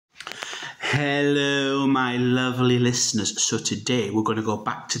Hello, my lovely listeners. So today we're going to go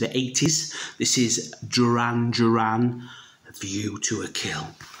back to the 80s. This is Duran, A View to a Kill,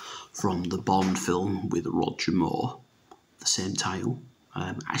 from the Bond film with Roger Moore, the same title.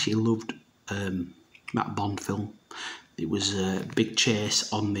 I actually loved that Bond film. It was a big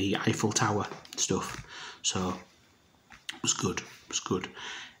chase on the Eiffel Tower stuff, so it was good.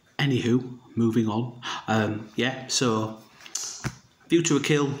 Anywho, moving on. So View to a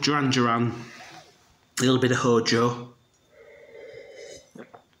Kill, Duran, a little bit of Hojo.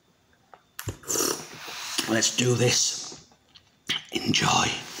 Let's do this.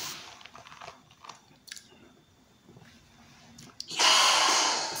 Enjoy.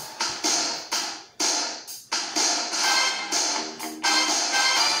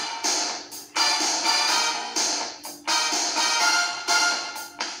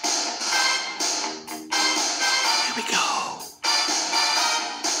 Here we go.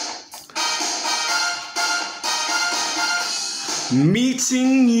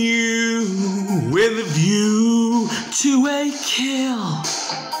 Meeting you with a view to a kill,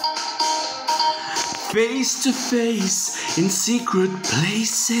 face to face in secret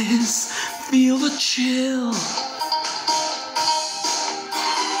places, feel the chill.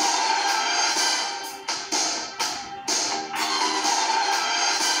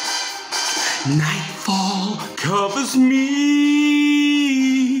 Nightfall covers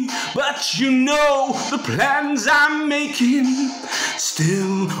me, but you know the plans I'm making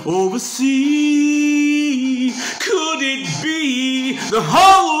still oversee. Could it be the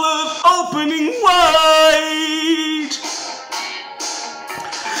whole of opening wide?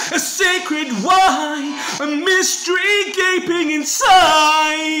 A sacred why, a mystery gaping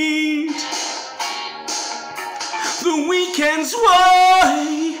inside. The weekend's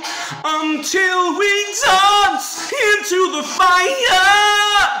why, until we dance into the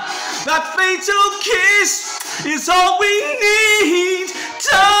fire. That fatal kiss is all we need.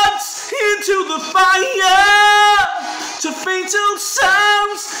 Dance into the fire, to fatal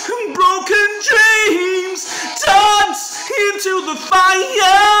sounds and broken dreams. Dance into the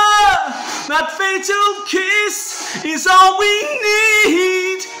fire. That fatal kiss is all we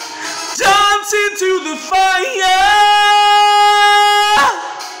need. Dance into the fire.